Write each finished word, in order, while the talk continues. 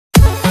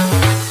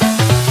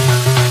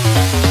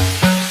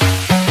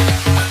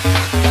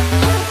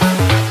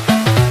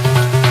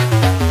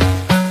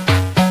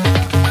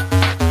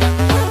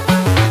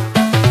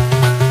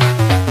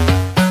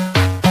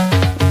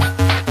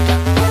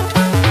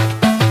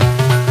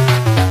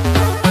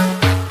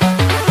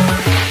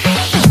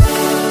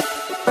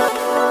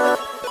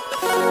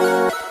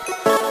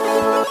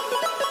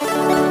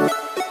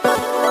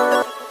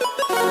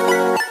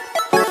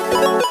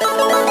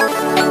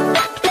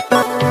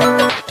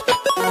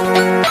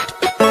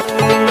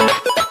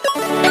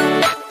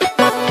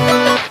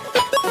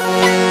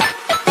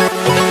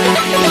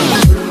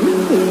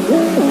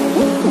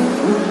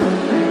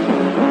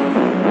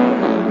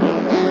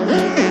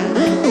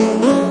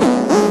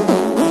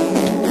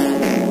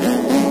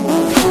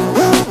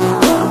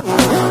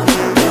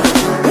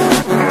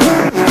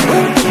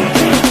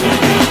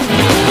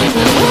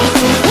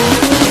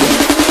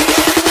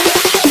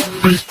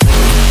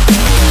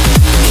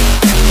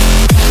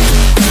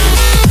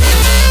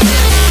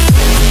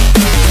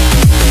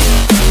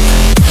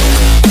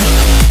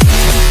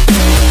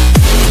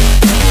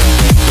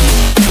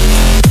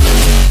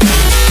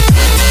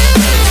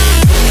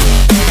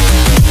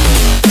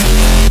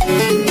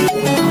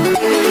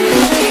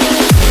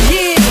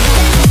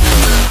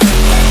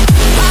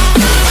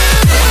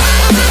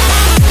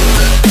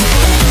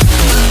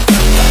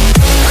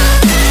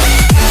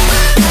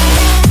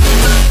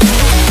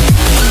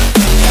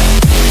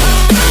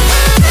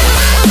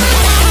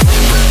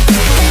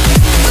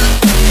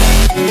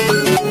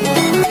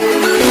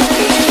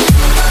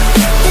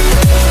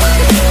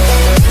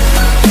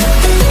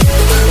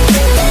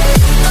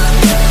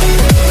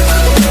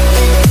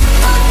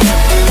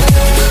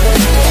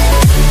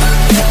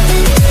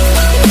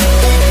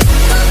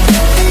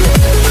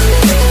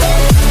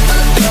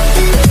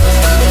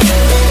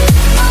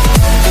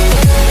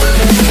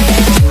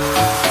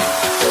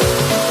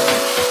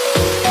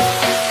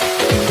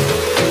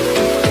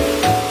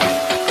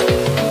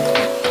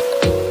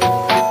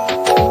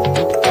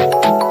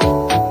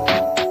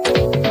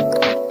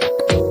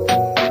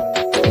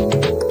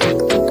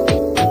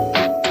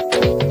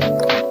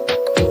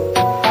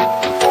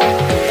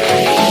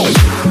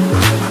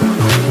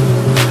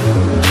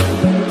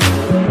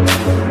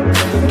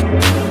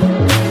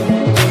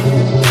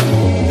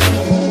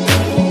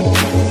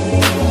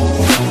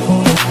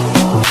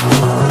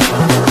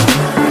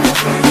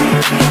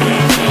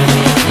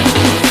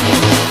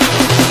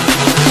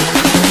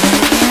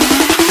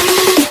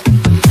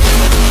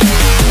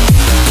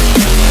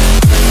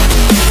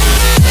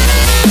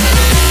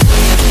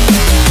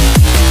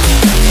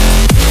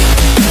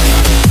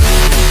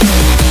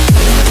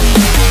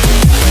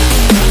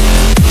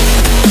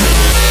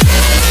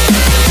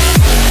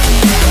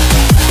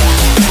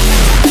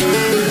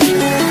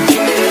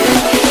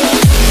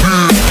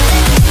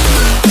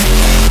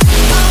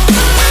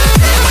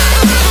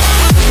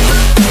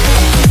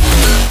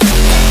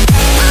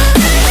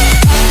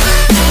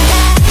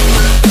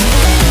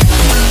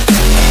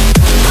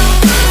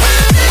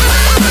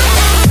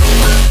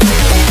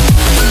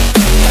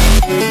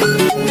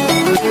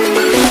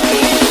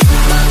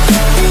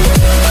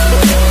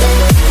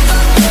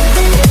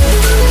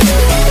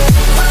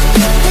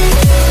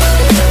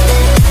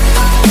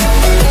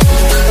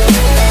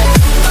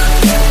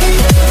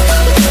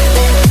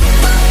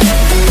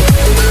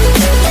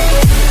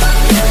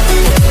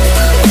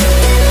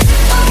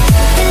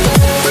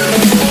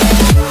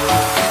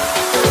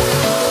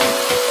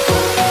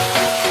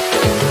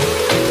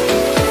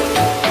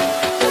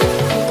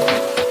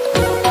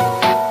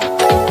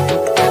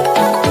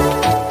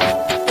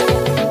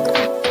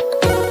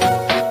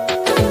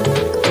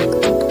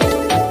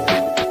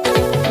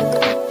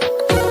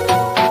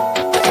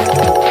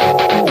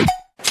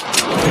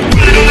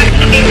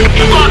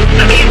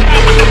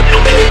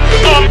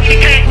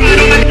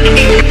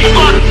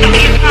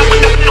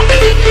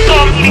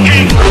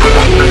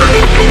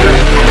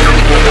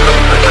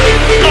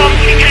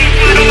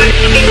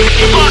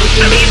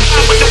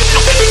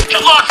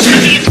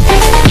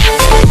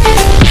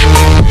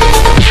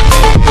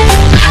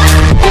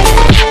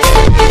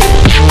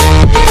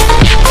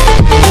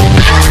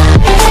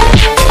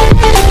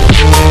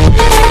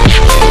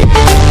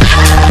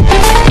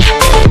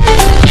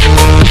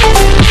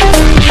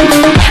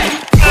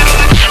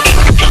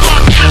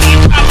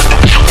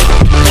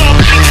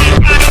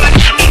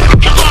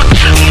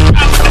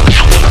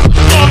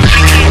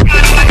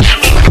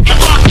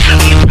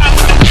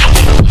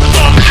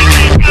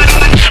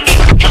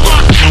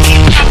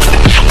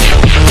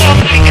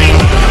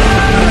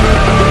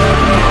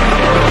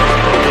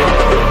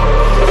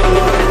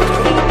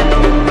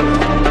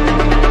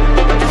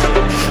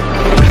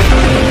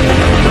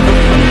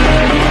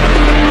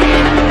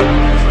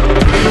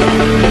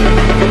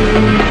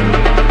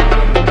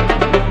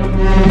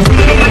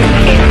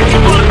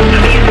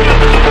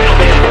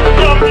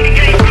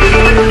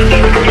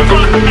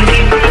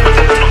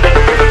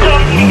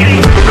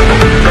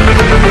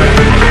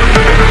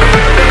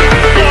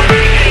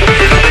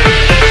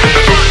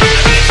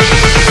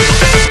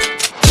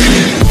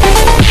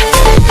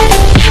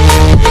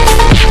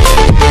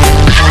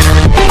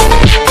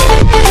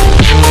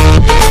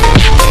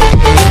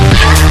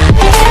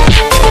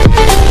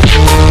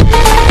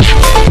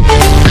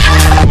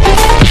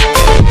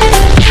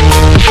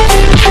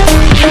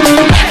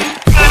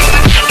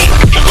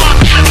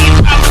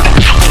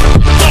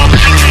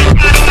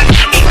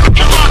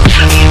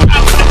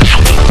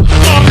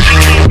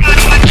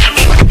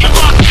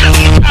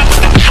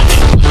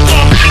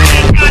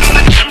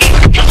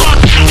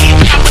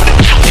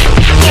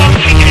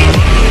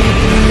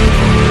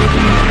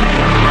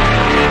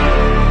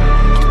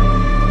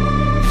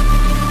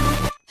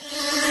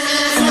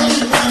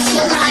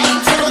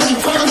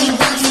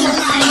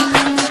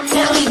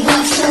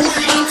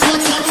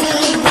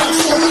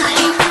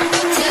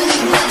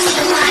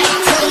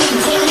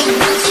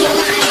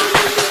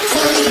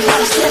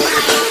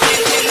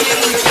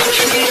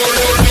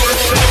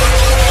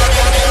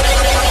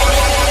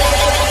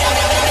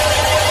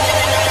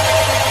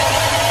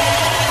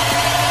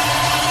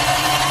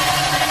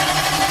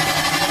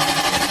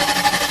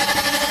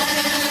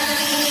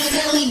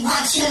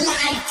what's your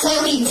life?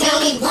 Tell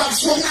me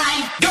what's your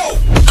life? Go!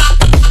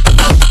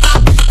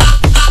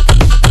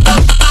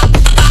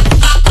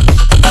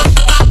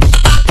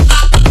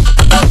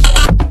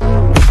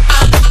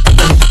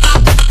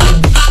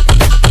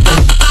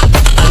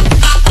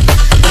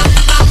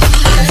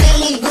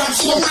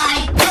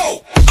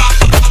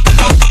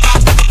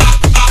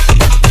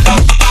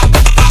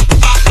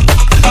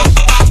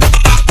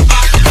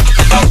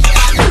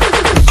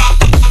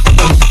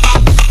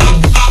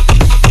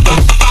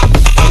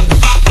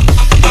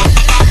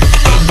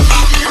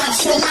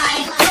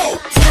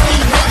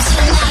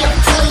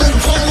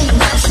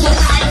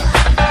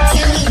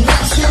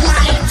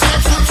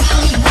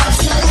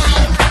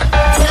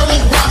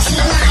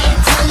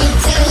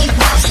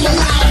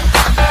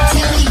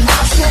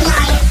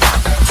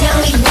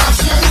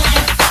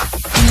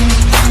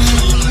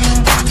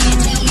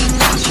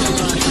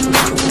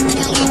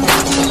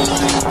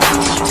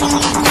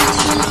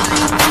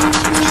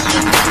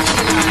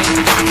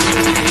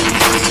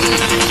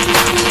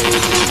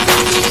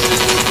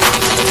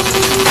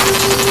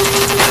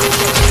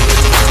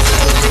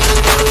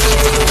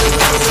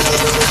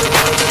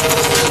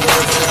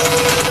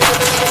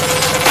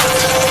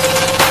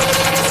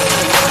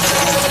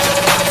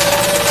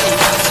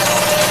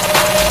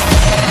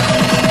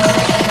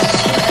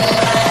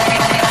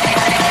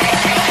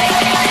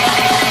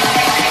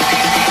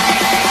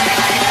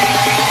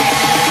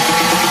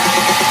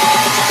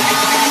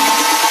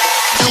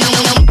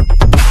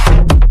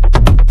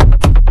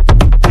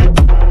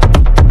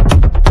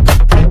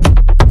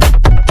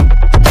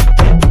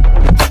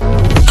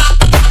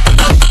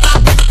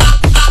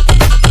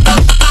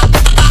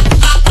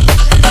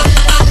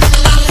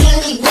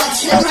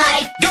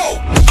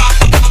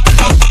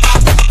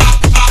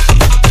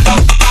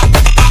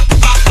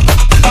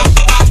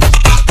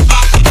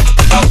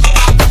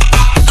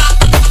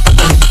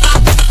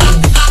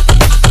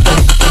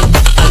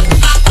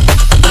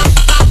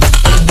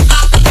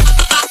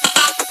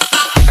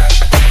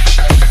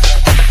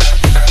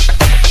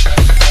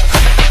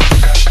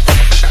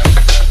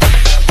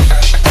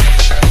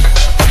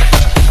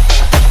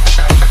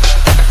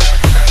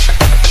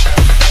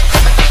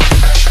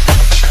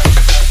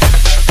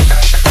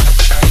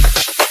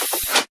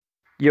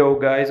 Yo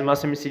guys,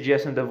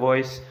 MasterMCGS and the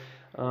voice.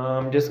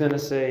 I'm just gonna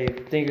say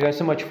thank you guys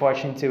so much for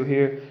watching till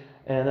here,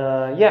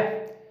 and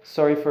yeah,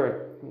 sorry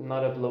for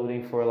not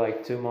uploading for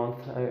like 2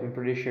 months. I'm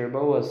pretty sure, but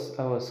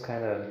I was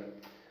kind of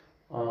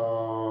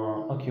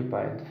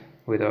occupied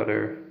with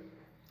other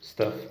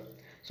stuff.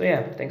 So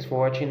yeah, thanks for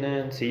watching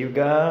and see you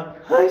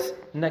guys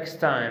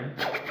next time.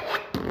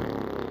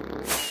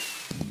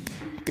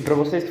 E pra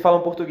vocês que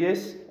falam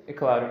português, é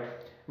claro,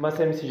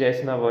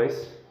 MasterMCGS na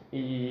voz.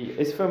 E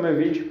esse foi o meu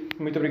vídeo,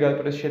 muito obrigado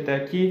por assistir até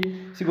aqui.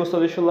 Se gostou,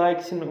 deixa o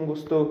like, se não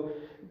gostou,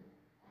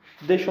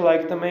 deixa o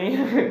like também,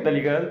 tá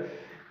ligado?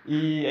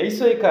 E é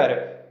isso aí,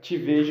 cara, te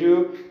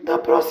vejo da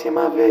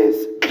próxima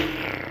vez.